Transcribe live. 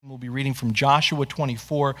We'll be reading from Joshua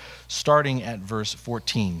 24, starting at verse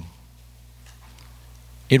 14.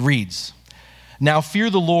 It reads, "Now fear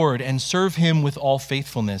the Lord and serve him with all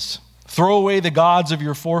faithfulness. Throw away the gods of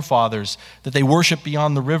your forefathers that they worship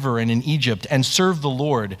beyond the river and in Egypt, and serve the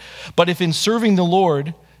Lord. But if in serving the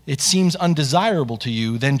Lord it seems undesirable to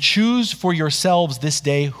you, then choose for yourselves this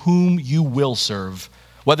day whom you will serve,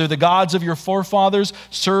 whether the gods of your forefathers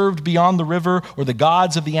served beyond the river or the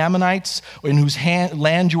gods of the Ammonites in whose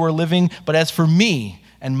land you are living. But as for me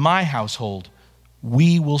and my household,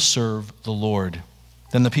 we will serve the Lord."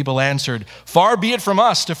 Then the people answered, "Far be it from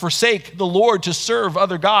us to forsake the Lord to serve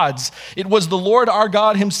other gods. It was the Lord our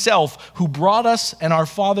God himself who brought us and our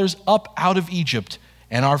fathers up out of Egypt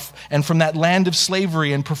and from that land of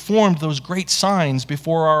slavery, and performed those great signs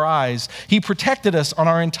before our eyes. He protected us on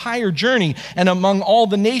our entire journey and among all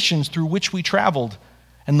the nations through which we traveled.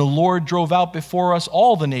 And the Lord drove out before us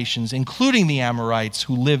all the nations, including the Amorites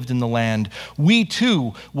who lived in the land. We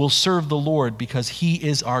too will serve the Lord because he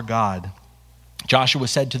is our God." Joshua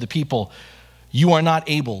said to the people, "You are not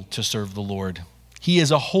able to serve the Lord. He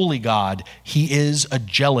is a holy God. He is a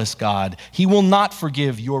jealous God. He will not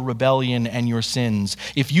forgive your rebellion and your sins.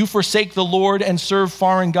 If you forsake the Lord and serve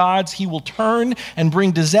foreign gods, he will turn and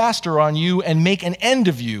bring disaster on you and make an end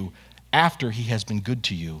of you after he has been good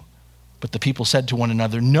to you." But the people said to one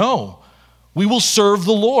another, "No, we will serve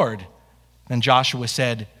the Lord." Then Joshua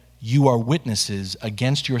said, "You are witnesses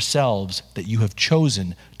against yourselves that you have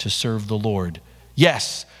chosen to serve the Lord."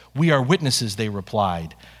 "Yes, we are witnesses," they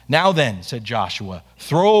replied. "Now then," said Joshua,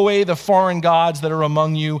 "throw away the foreign gods that are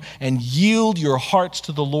among you and yield your hearts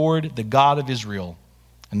to the Lord, the God of Israel."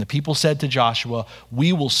 And the people said to Joshua,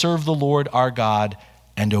 "We will serve the Lord our God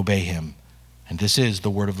and obey him." And this is the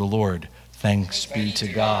word of the Lord. Thanks be to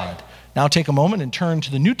God. Now take a moment and turn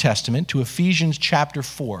to the New Testament, to Ephesians chapter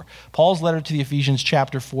 4. Paul's letter to the Ephesians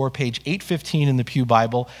chapter 4, page 815 in the Pew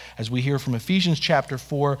Bible, as we hear from Ephesians chapter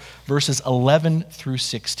 4, verses 11 through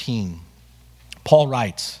 16. Paul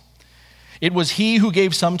writes, "It was he who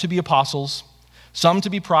gave some to be apostles, some to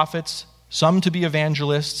be prophets, some to be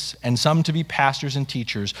evangelists, and some to be pastors and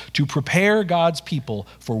teachers, to prepare God's people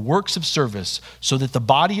for works of service, so that the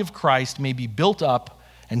body of Christ may be built up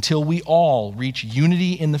until we all reach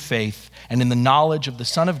unity in the faith and in the knowledge of the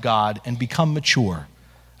Son of God and become mature,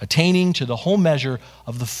 attaining to the whole measure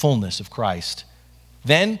of the fullness of Christ.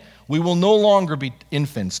 Then we will no longer be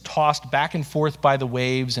infants, tossed back and forth by the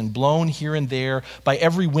waves and blown here and there by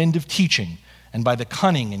every wind of teaching and by the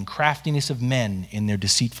cunning and craftiness of men in their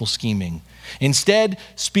deceitful scheming. Instead,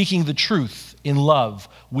 speaking the truth in love,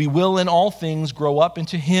 we will in all things grow up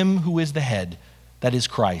into him who is the head, that is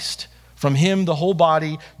Christ. From him, the whole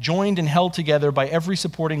body, joined and held together by every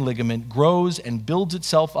supporting ligament, grows and builds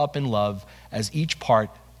itself up in love as each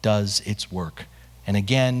part does its work." And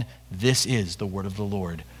again, this is the word of the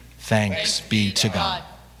Lord. Thanks be to God.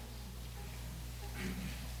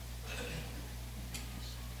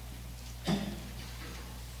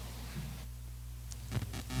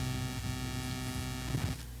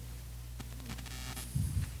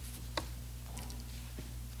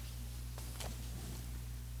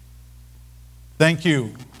 Thank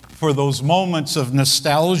you for those moments of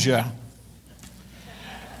nostalgia.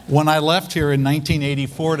 When I left here in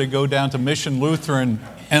 1984 to go down to Mission Lutheran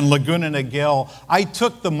and Laguna Niguel, I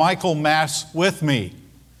took the Michael Mass with me.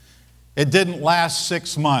 It didn't last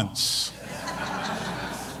 6 months.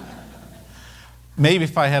 Maybe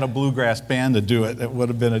if I had a bluegrass band to do it, it would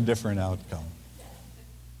have been a different outcome.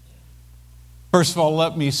 First of all,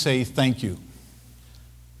 let me say thank you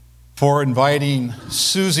for inviting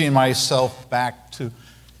Susie and myself back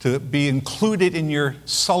to be included in your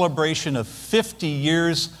celebration of 50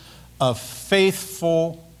 years of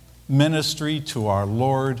faithful ministry to our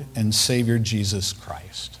Lord and Savior Jesus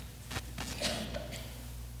Christ.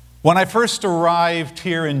 When I first arrived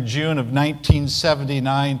here in June of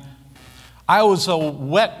 1979, I was a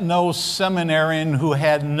wet-nosed seminarian who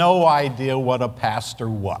had no idea what a pastor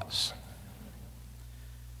was.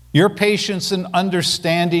 Your patience and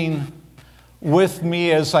understanding with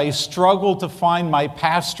me as I struggled to find my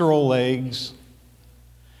pastoral legs,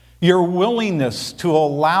 your willingness to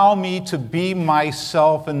allow me to be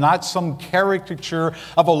myself and not some caricature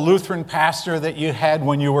of a Lutheran pastor that you had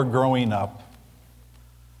when you were growing up,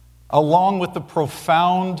 along with the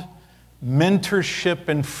profound mentorship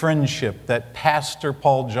and friendship that Pastor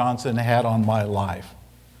Paul Johnson had on my life,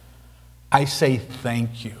 I say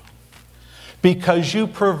thank you. Because you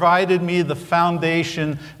provided me the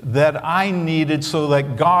foundation that I needed so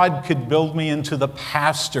that God could build me into the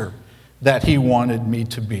pastor that he wanted me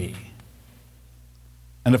to be.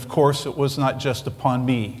 And of course, it was not just upon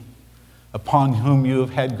me, upon whom you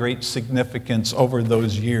have had great significance over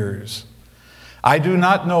those years. I do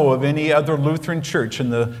not know of any other Lutheran church in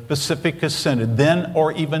the Pacifica Synod, then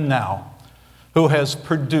or even now, who has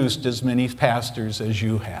produced as many pastors as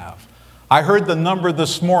you have. I heard the number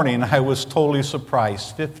this morning. I was totally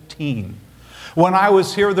surprised, 15. When I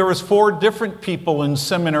was here, there was 4 different people in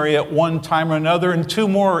seminary at one time or another, and 2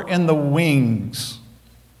 more in the wings.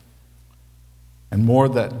 And more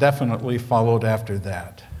that definitely followed after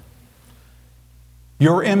that.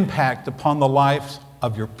 Your impact upon the life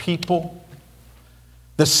of your people,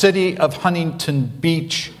 the city of Huntington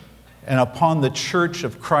Beach, and upon the Church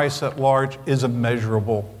of Christ at large is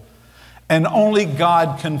immeasurable. And only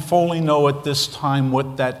God can fully know at this time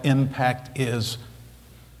what that impact is.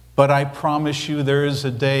 But I promise you there is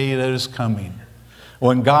a day that is coming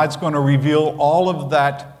when God's going to reveal all of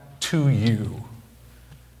that to you.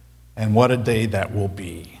 And what a day that will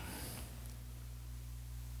be.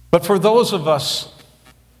 But for those of us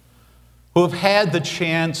who have had the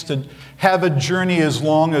chance to have a journey as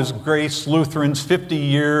long as Grace Lutheran's, 50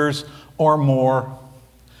 years or more,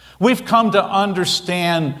 we've come to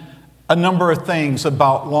understand a number of things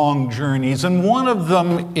about long journeys, and one of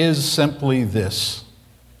them is simply this.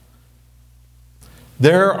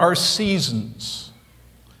 There are seasons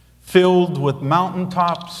filled with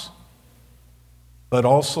mountaintops, but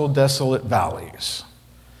also desolate valleys.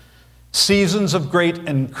 Seasons of great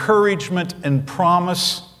encouragement and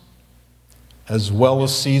promise, as well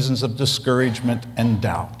as seasons of discouragement and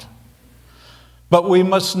doubt. But we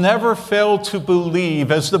must never fail to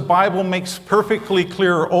believe, as the Bible makes perfectly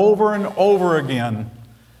clear over and over again,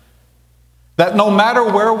 that no matter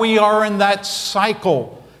where we are in that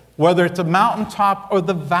cycle, whether it's the mountaintop or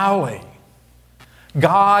the valley,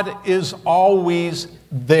 God is always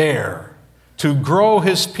there to grow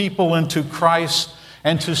His people into Christ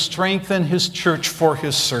and to strengthen His church for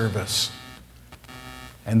His service.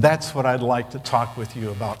 And that's what I'd like to talk with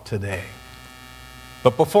you about today.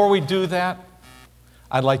 But before we do that,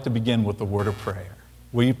 I'd like to begin with a word of prayer.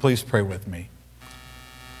 Will you please pray with me?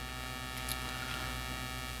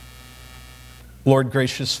 Lord,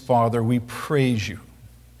 gracious Father, we praise you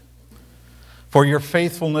for your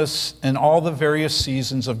faithfulness in all the various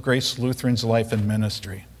seasons of Grace Lutheran's life and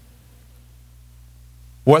ministry.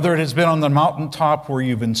 Whether it has been on the mountaintop where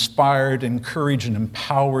you've inspired, encouraged, and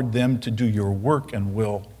empowered them to do your work and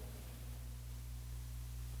will,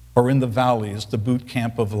 or in the valleys, the boot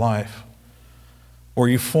camp of life, where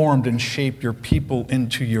you formed and shaped your people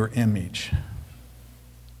into your image,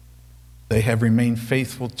 they have remained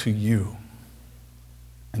faithful to you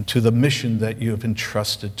and to the mission that you have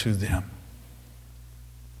entrusted to them.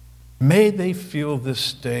 May they feel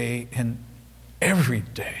this day and every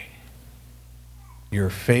day your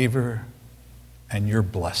favor and your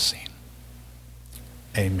blessing.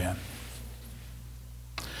 Amen.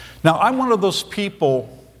 Now, I'm one of those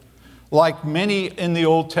people, like many in the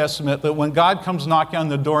Old Testament, that when God comes knocking on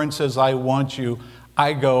the door and says, I want you,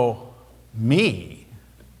 I go, me?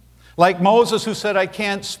 Like Moses who said, I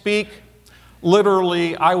can't speak.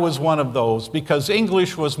 Literally, I was one of those because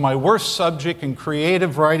English was my worst subject and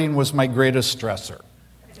creative writing was my greatest stressor.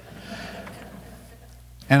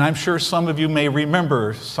 And I'm sure some of you may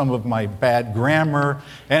remember some of my bad grammar.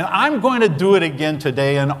 And I'm going to do it again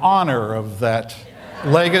today in honor of that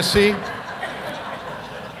legacy.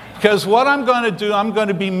 Because what I'm going to do, I'm going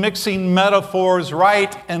to be mixing metaphors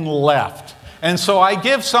right and left. And so I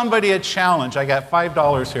give somebody a challenge. I got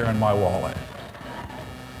 $5 here in my wallet.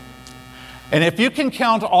 And if you can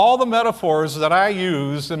count all the metaphors that I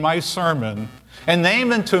use in my sermon and name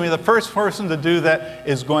them to me, the first person to do that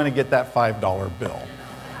is going to get that $5 bill.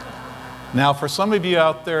 Now, for some of you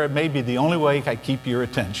out there, it may be the only way I keep your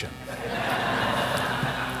attention.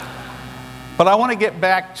 But I want to get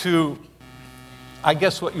back to, I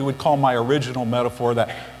guess what you would call my original metaphor,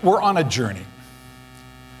 that we're on a journey.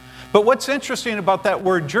 But what's interesting about that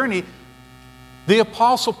word journey, the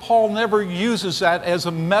Apostle Paul never uses that as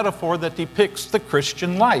a metaphor that depicts the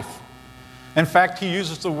Christian life. In fact, he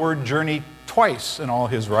uses the word journey twice in all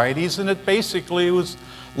his writings, and it basically was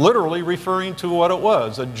literally referring to what it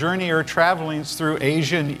was, a journey or traveling through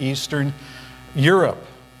Asia and Eastern Europe.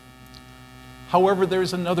 However,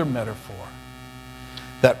 there's another metaphor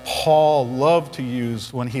that Paul loved to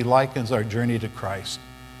use when he likens our journey to Christ,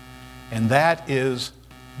 and that is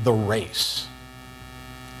the race.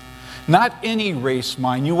 Not any race,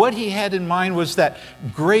 mind you. What he had in mind was that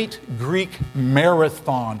great Greek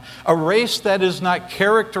marathon, a race that is not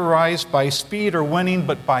characterized by speed or winning,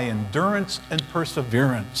 but by endurance and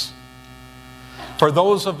perseverance. For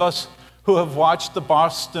those of us who have watched the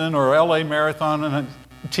Boston or LA Marathon, and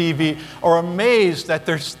TV are amazed that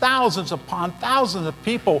there's thousands upon thousands of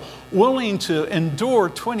people willing to endure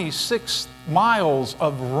 26 miles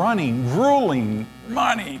of running, grueling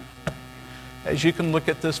running. As you can look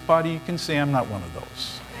at this body, you can see I'm not one of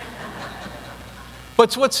those.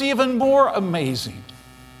 But what's even more amazing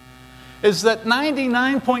is that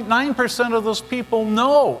 99.9% of those people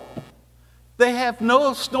know they have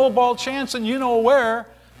no snowball chance, and you know where,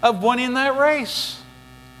 of winning that race.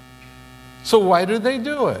 So why do they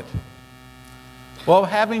do it? Well,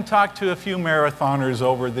 having talked to a few marathoners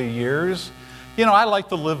over the years, I like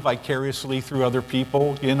to live vicariously through other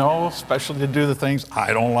people, especially to do the things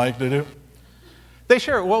I don't like to do. They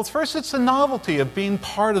share, well, first it's the novelty of being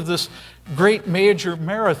part of this great major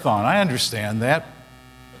marathon. I understand that.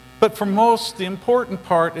 But for most, the important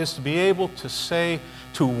part is to be able to say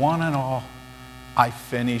to one and all, I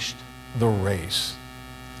finished the race.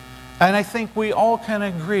 And I think we all can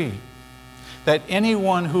agree that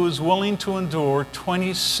anyone who is willing to endure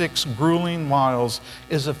 26 grueling miles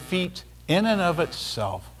is a feat in and of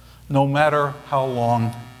itself, no matter how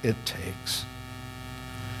long it takes.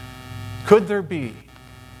 Could there be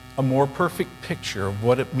a more perfect picture of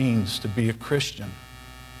what it means to be a Christian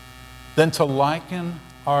than to liken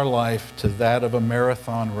our life to that of a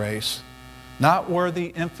marathon race, not where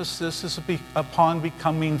the emphasis is upon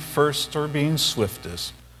becoming first or being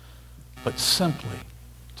swiftest, but simply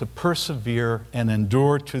to persevere and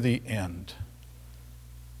endure to the end?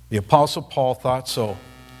 The Apostle Paul thought so,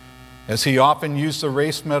 as he often used the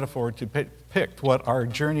race metaphor to depict what our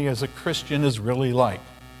journey as a Christian is really like.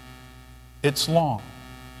 It's long.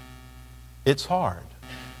 It's hard.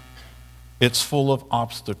 It's full of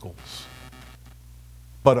obstacles.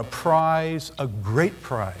 But a great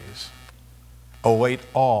prize, await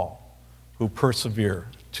all who persevere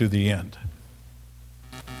to the end.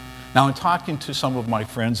 Now, in talking to some of my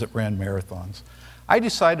friends that ran marathons, I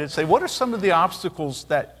decided to say, what are some of the obstacles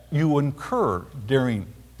that you incur during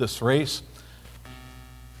this race?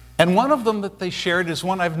 And one of them that they shared is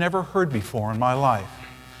one I've never heard before in my life.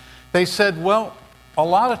 They said, well, a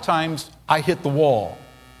lot of times I hit the wall.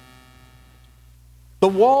 The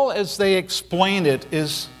wall, as they explain it,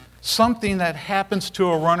 is something that happens to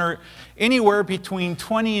a runner anywhere between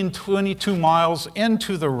 20 and 22 miles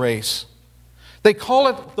into the race. They call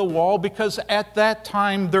it the wall because at that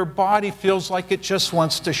time their body feels like it just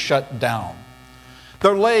wants to shut down.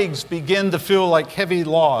 Their legs begin to feel like heavy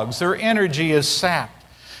logs. Their energy is sapped.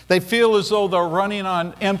 They feel as though they're running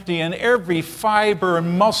on empty, and every fiber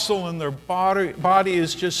and muscle in their body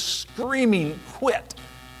is just screaming, quit,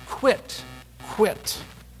 quit, quit.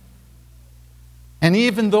 And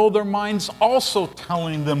even though their mind's also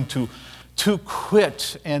telling them to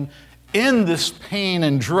quit and end this pain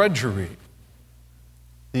and drudgery,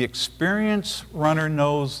 the experienced runner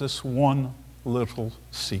knows this one little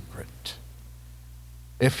secret.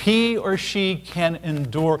 If he or she can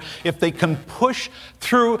endure, if they can push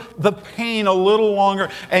through the pain a little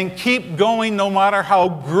longer and keep going no matter how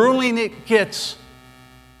grueling it gets,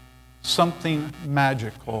 something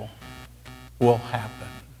magical will happen.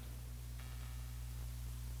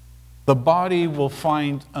 The body will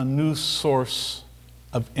find a new source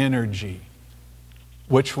of energy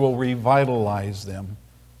which will revitalize them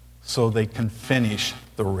so they can finish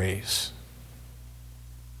the race.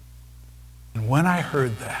 And when I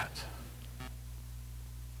heard that,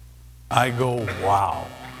 I go, wow.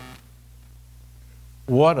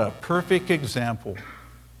 What a perfect example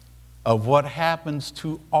of what happens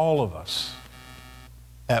to all of us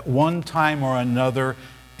at one time or another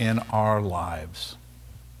in our lives.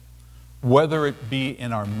 Whether it be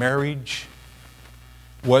in our marriage,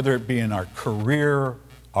 whether it be in our career,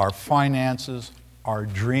 our finances, our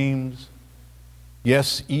dreams,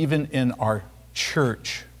 yes, even in our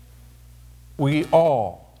church, we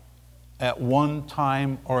all, at one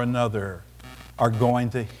time or another, are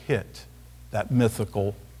going to hit that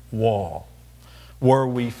mythical wall where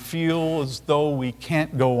we feel as though we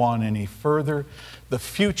can't go on any further. The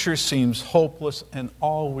future seems hopeless, and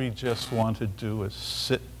all we just want to do is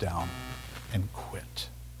sit down and quit.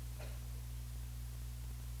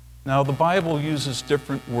 Now, the Bible uses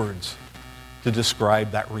different words to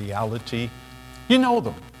describe that reality. You know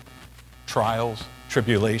them. Trials,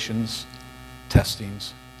 tribulations,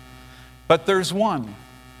 testings. But there's one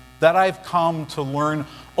that I've come to learn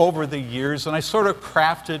over the years, and I sort of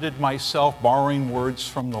crafted it myself, borrowing words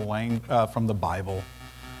from the Bible,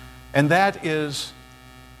 and that is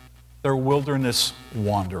their wilderness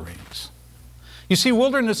wanderings. You see,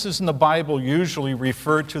 wildernesses in the Bible usually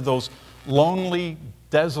refer to those lonely,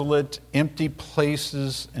 desolate, empty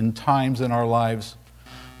places and times in our lives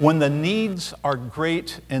when the needs are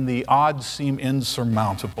great and the odds seem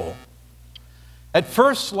insurmountable. At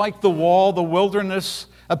first, like the wall, the wilderness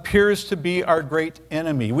appears to be our great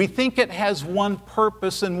enemy. We think it has one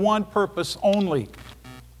purpose and one purpose only,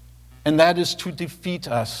 and that is to defeat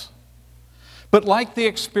us. But like the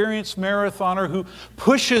experienced marathoner who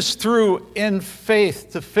pushes through in faith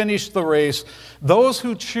to finish the race, those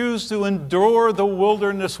who choose to endure the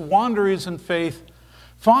wilderness wanderings in faith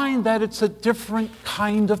find that it's a different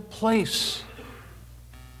kind of place.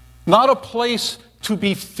 Not a place to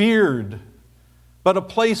be feared, but a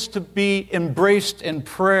place to be embraced in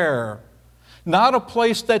prayer. Not a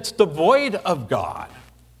place that's devoid of God,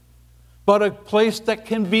 but a place that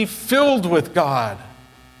can be filled with God.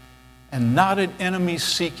 And not an enemy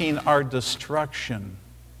seeking our destruction,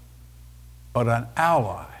 but an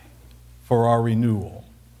ally for our renewal.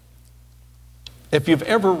 If you've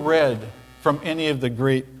ever read from any of the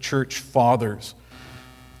great church fathers,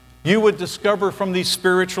 you would discover from these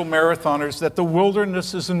spiritual marathoners that the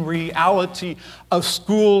wilderness is in reality a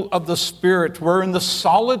school of the Spirit, where in the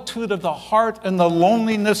solitude of the heart and the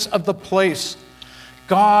loneliness of the place,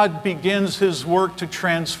 God begins His work to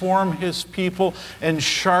transform His people and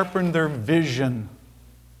sharpen their vision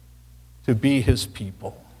to be His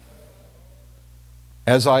people.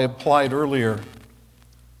 As I applied earlier,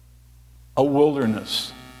 a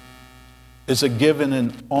wilderness is a given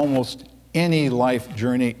in almost any life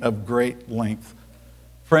journey of great length.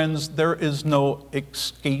 Friends, there is no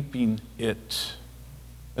escaping it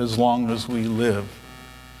as long as we live.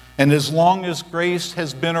 And as long as Grace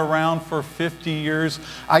has been around for 50 years,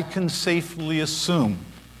 I can safely assume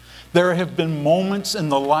there have been moments in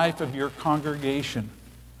the life of your congregation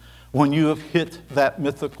when you have hit that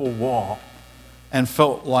mythical wall and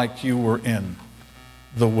felt like you were in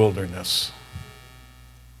the wilderness.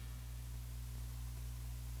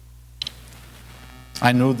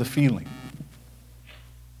 I know the feeling.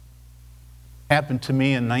 Happened to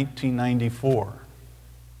me in 1994.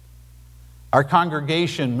 Our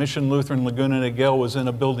congregation, Mission Lutheran Laguna Niguel, was in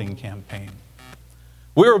a building campaign.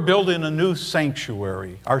 We were building a new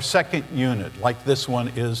sanctuary, our second unit, like this one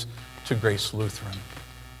is to Grace Lutheran.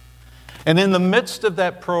 And in the midst of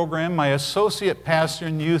that program, my associate pastor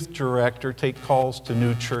and youth director take calls to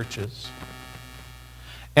new churches.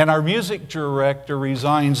 And our music director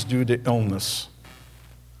resigns due to illness.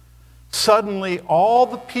 Suddenly, all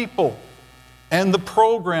the people and the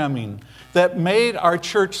programming that made our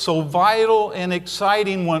church so vital and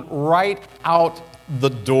exciting went right out the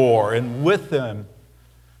door. And with them,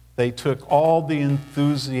 they took all the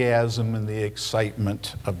enthusiasm and the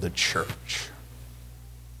excitement of the church.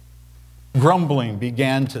 Grumbling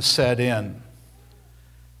began to set in.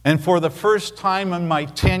 And for the first time in my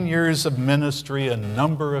 10 years of ministry, a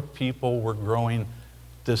number of people were growing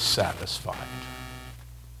dissatisfied.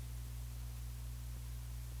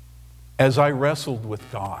 As I wrestled with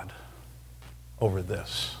God over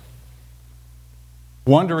this,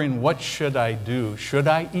 wondering what should I do? Should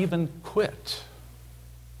I even quit?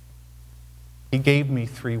 He gave me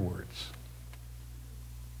 3 words: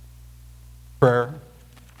 prayer,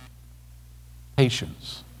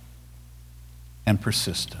 patience, and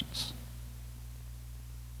persistence.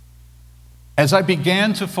 As I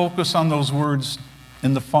began to focus on those words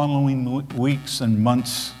in the following weeks and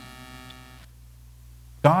months,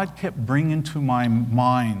 God kept bringing to my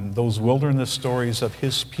mind those wilderness stories of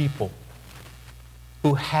His people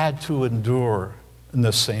who had to endure in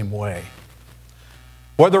the same way.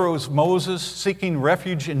 Whether it was Moses seeking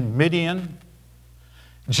refuge in Midian,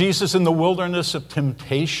 Jesus in the wilderness of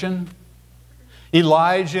temptation,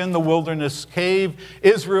 Elijah in the wilderness cave,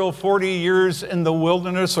 Israel 40 years in the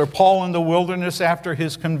wilderness, or Paul in the wilderness after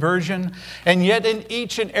his conversion. And yet in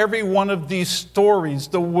each and every one of these stories,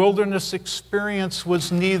 the wilderness experience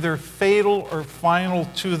was neither fatal or final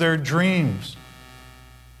to their dreams,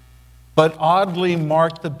 but oddly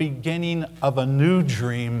marked the beginning of a new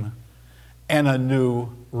dream and a new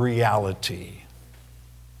reality.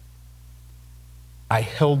 I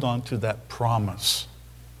held on to that promise.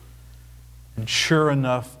 And sure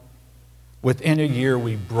enough, within a year,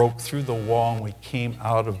 we broke through the wall and we came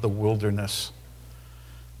out of the wilderness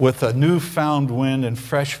with a newfound wind and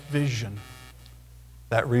fresh vision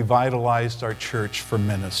that revitalized our church for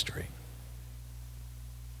ministry.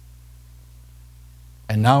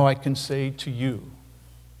 And now I can say to you,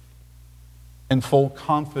 in full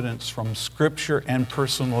confidence from Scripture and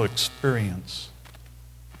personal experience,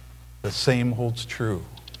 the same holds true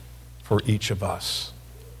for each of us.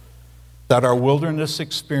 That our wilderness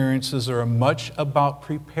experiences are much about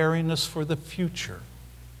preparing us for the future,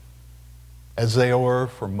 as they were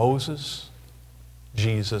for Moses,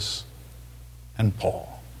 Jesus, and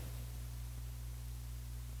Paul.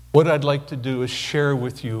 What I'd like to do is share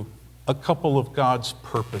with you a couple of God's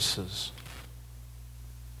purposes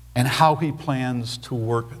and how He plans to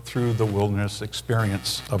work through the wilderness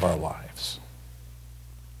experience of our lives.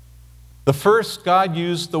 The first, God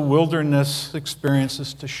used the wilderness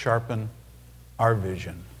experiences to sharpen our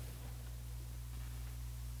vision.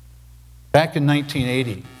 Back in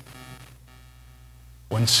 1980,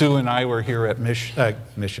 when Sue and I were here at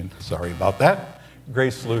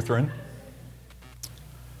Grace Lutheran,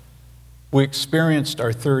 we experienced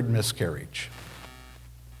our third miscarriage.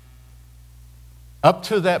 Up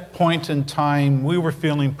to that point in time, we were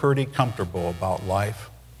feeling pretty comfortable about life.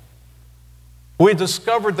 We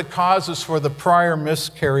discovered the causes for the prior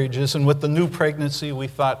miscarriages, and with the new pregnancy, we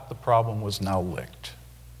thought the problem was now licked.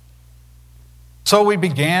 So we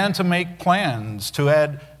began to make plans to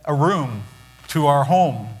add a room to our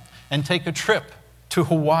home and take a trip to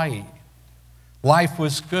Hawaii. Life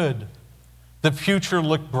was good. The future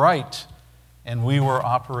looked bright, and we were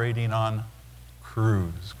operating on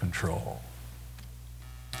cruise control.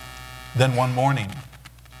 Then one morning,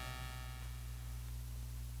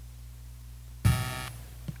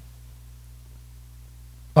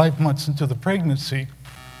 five months into the pregnancy,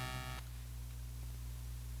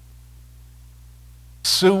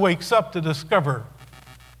 Sue wakes up to discover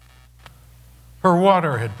her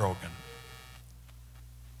water had broken.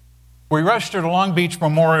 We rushed her to Long Beach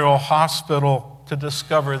Memorial Hospital to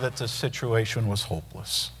discover that the situation was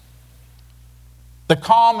hopeless. The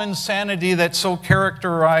calm insanity that so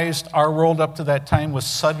characterized our world up to that time was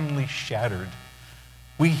suddenly shattered.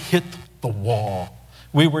 We hit the wall.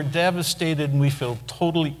 We were devastated and we felt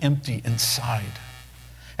totally empty inside.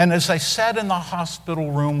 And as I sat in the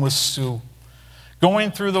hospital room with Sue,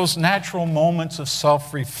 going through those natural moments of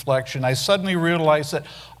self-reflection, I suddenly realized that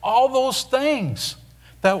all those things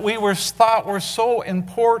that we thought were so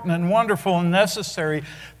important and wonderful and necessary,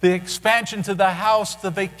 the expansion to the house,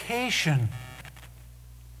 the vacation,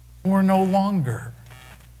 were no longer.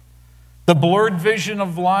 The blurred vision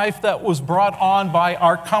of life that was brought on by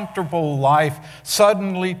our comfortable life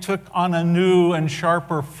suddenly took on a new and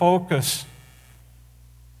sharper focus.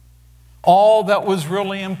 All that was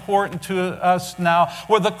really important to us now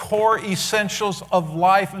were the core essentials of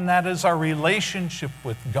life, and that is our relationship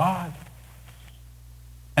with God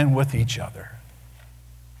and with each other.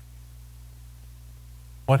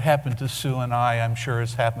 What happened to Sue and I, I'm sure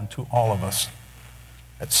has happened to all of us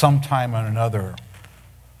at some time or another.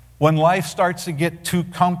 When life starts to get too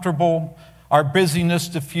comfortable, our busyness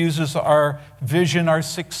diffuses our vision, our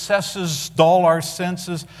successes dull our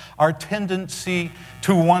senses, our tendency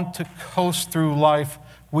to want to coast through life,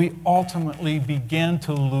 we ultimately begin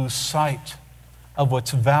to lose sight of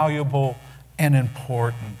what's valuable and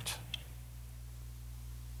important.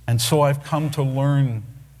 And so I've come to learn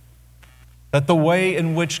that the way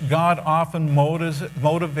in which God often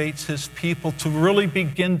motivates His people to really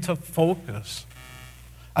begin to focus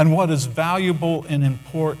on what is valuable and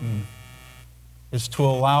important is to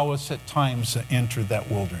allow us at times to enter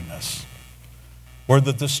that wilderness where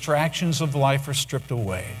the distractions of life are stripped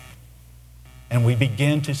away and we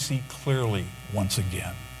begin to see clearly once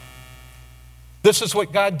again. This is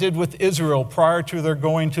what God did with Israel prior to their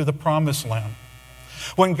going to the Promised Land.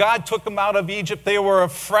 When God took them out of Egypt, they were a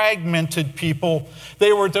fragmented people.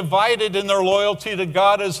 They were divided in their loyalty to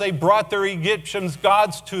God as they brought their Egyptian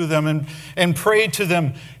gods to them and prayed to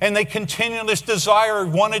them. And they continually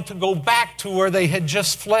wanted to go back to where they had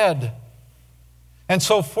just fled. And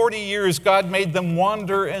so 40 years, God made them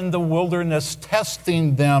wander in the wilderness,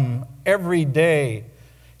 testing them every day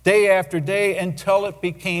after day, until it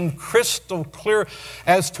became crystal clear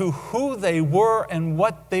as to who they were and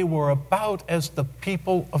what they were about as the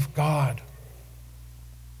people of God.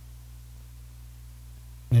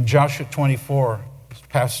 In Joshua 24, as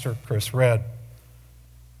Pastor Chris read,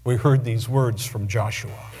 we heard these words from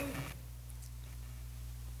Joshua.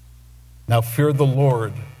 Now fear the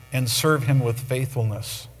Lord and serve Him with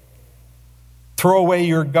faithfulness. Throw away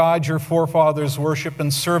your gods your forefathers worship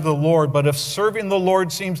and serve the Lord. But if serving the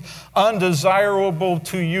Lord seems undesirable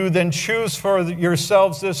to you, then choose for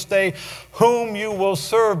yourselves this day whom you will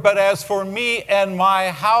serve. But as for me and my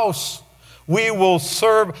house, we will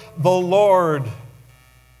serve the Lord.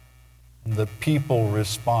 And the people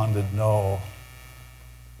responded, no,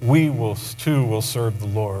 we will too will serve the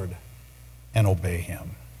Lord and obey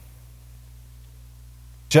Him.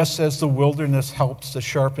 Just as the wilderness helps to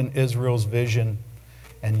sharpen Israel's vision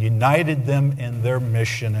and united them in their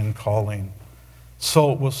mission and calling,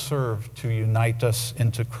 so it will serve to unite us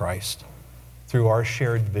into Christ through our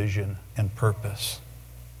shared vision and purpose.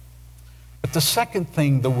 But the second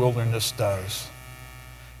thing the wilderness does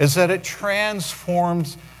is that it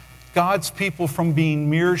transforms God's people from being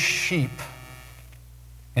mere sheep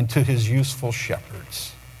into his useful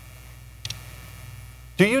shepherds.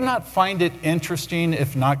 Do you not find it interesting,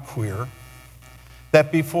 if not queer,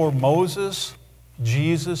 that before Moses,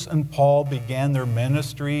 Jesus, and Paul began their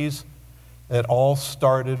ministries, it all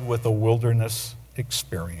started with a wilderness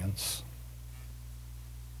experience?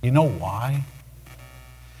 You know why?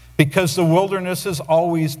 Because the wilderness has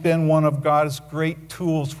always been one of God's great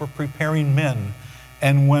tools for preparing men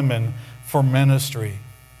and women for ministry.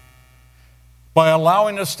 By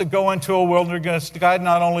allowing us to go into a wilderness, God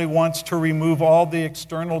not only wants to remove all the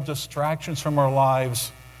external distractions from our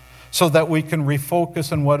lives so that we can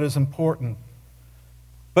refocus on what is important,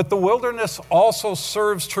 but the wilderness also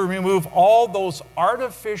serves to remove all those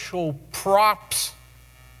artificial props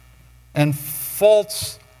and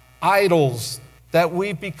false idols that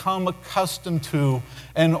we've become accustomed to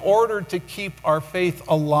in order to keep our faith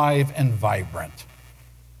alive and vibrant.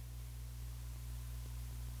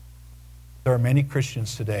 There are many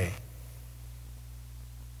Christians today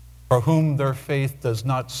for whom their faith does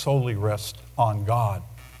not solely rest on God,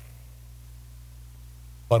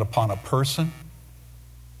 but upon a person,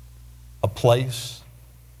 a place,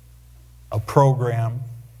 a program,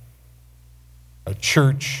 a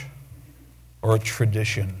church, or a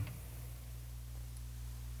tradition.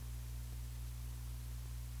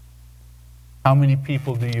 How many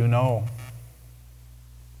people do you know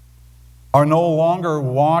are no longer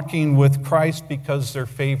walking with Christ because their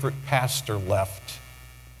favorite pastor left?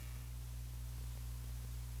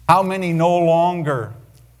 How many no longer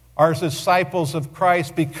are disciples of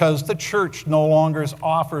Christ because the church no longer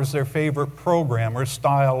offers their favorite program or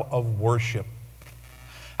style of worship?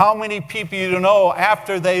 How many people you know,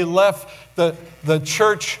 after they left the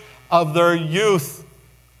church of their youth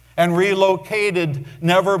and relocated,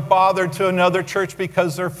 never bothered to another church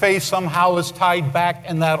because their faith somehow is tied back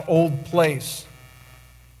in that old place?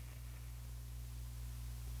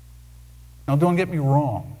 Now, don't get me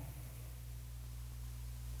wrong.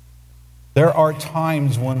 There are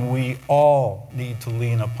times when we all need to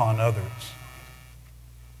lean upon others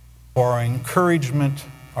for our encouragement,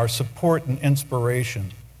 our support, and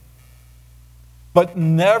inspiration. But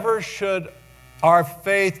never should our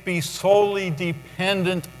faith be solely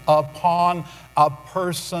dependent upon a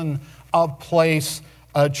person, a place,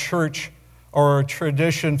 a church, or a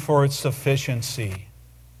tradition for its sufficiency.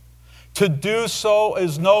 To do so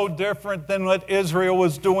is no different than what Israel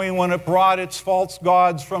was doing when it brought its false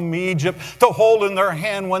gods from Egypt to hold in their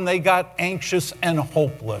hand when they got anxious and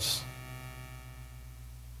hopeless.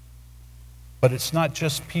 But it's not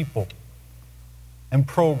just people and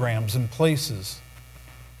programs and places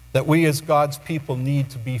that we as God's people need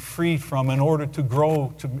to be free from in order to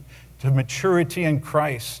grow to maturity in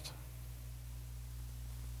Christ.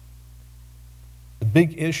 The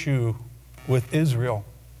big issue with Israel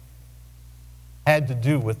had to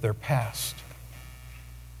do with their past.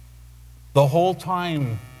 The whole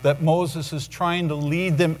time that Moses is trying to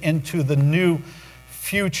lead them into the new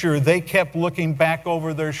future, they kept looking back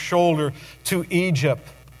over their shoulder to Egypt.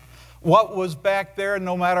 What was back there,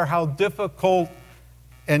 no matter how difficult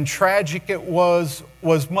and tragic it was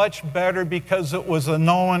much better because it was a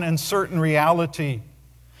known and certain reality.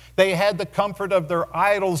 They had the comfort of their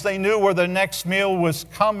idols. They knew where the next meal was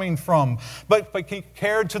coming from. But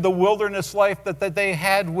compared to the wilderness life that they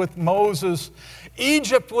had with Moses,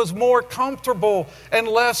 Egypt was more comfortable and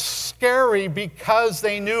less scary because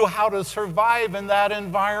they knew how to survive in that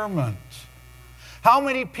environment. How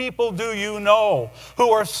many people do you know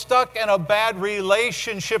who are stuck in a bad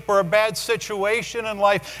relationship or a bad situation in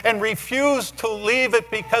life and refuse to leave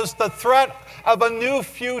it because the threat of a new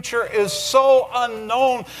future is so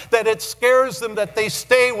unknown that it scares them that they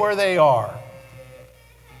stay where they are?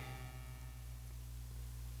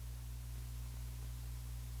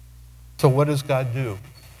 So what does God do?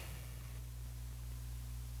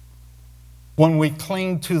 When we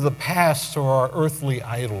cling to the past or our earthly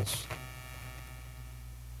idols,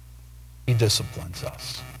 He disciplines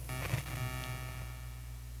us.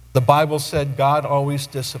 The Bible said God always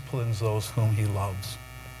disciplines those whom He loves.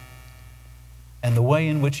 And the way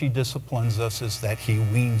in which He disciplines us is that He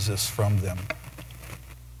weans us from them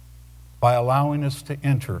by allowing us to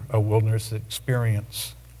enter a wilderness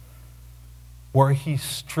experience where He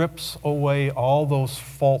strips away all those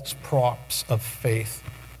false props of faith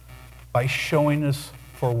by showing us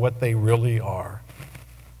for what they really are: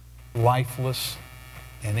 lifeless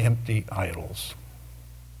and empty idols.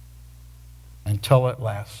 Until at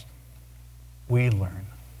last we learn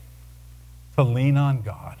to lean on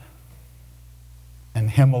God and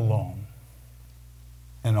Him alone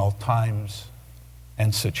in all times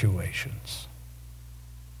and situations.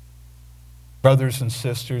 Brothers and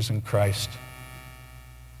sisters in Christ,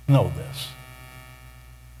 know this.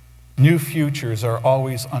 New futures are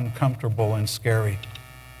always uncomfortable and scary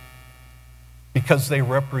because they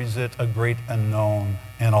represent a great unknown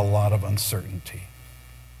and a lot of uncertainty.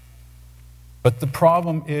 But the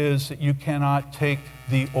problem is that you cannot take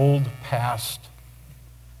the old past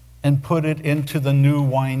and put it into the new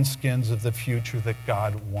wineskins of the future that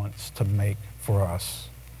God wants to make for us.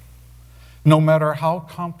 No matter how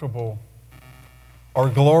comfortable or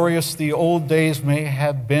glorious the old days may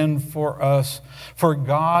have been for us, for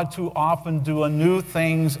God to often do a new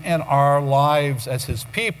things in our lives as His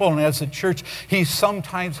people and as a church, He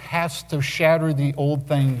sometimes has to shatter the old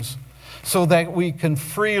things so that we can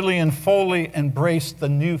freely and fully embrace the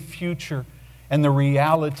new future and the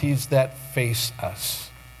realities that face us.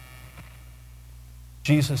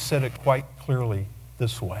 Jesus said it quite clearly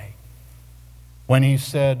this way when He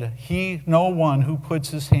said, no one who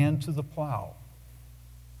puts his hand to the plow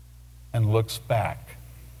and looks back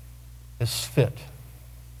is fit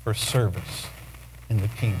for service in the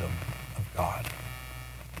kingdom of God.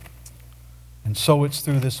 And so it's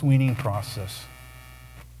through this weaning process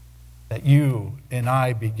that you and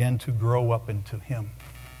I begin to grow up into Him,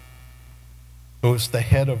 who is the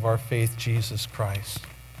head of our faith, Jesus Christ.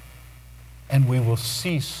 And we will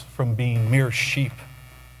cease from being mere sheep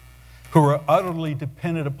who are utterly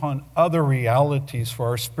dependent upon other realities for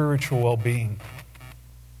our spiritual well-being,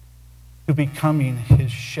 to becoming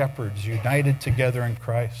His shepherds united together in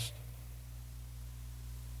Christ,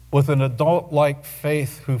 with an adult-like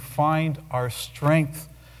faith who find our strength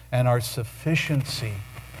and our sufficiency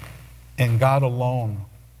in God alone,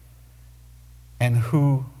 and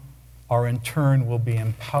who are in turn will be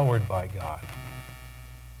empowered by God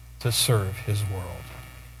to serve His world.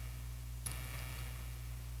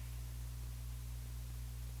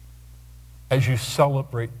 As you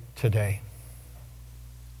celebrate today,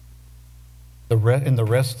 in the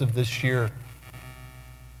rest of this year,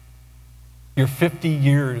 your 50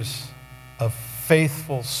 years of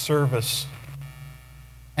faithful service,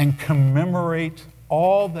 and commemorate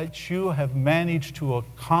all that you have managed to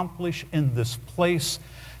accomplish in this place,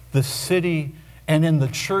 the city, and in the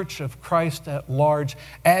church of Christ at large,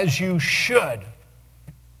 as you should.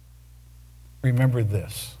 Remember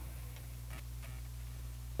this.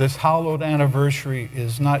 This hallowed anniversary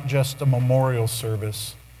is not just a memorial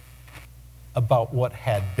service about what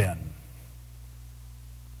had been,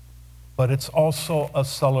 but it's also a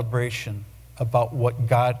celebration about what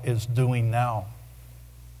God is doing now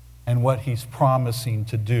and what He's promising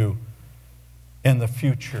to do in the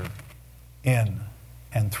future, in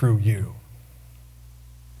and through you.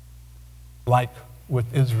 Like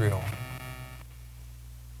with Israel,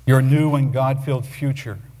 your new and God-filled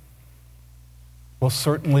future will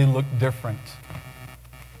certainly look different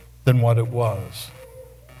than what it was.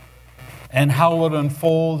 And how it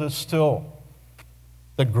unfolds is still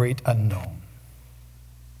the great unknown.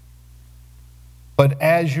 But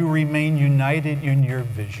as you remain united in your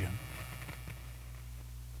vision,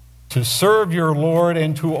 to serve your Lord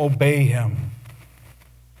and to obey Him,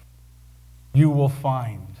 you will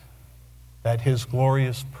find that His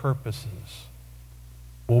glorious purposes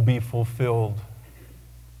will be fulfilled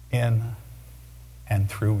in and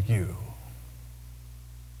through you.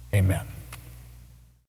 Amen.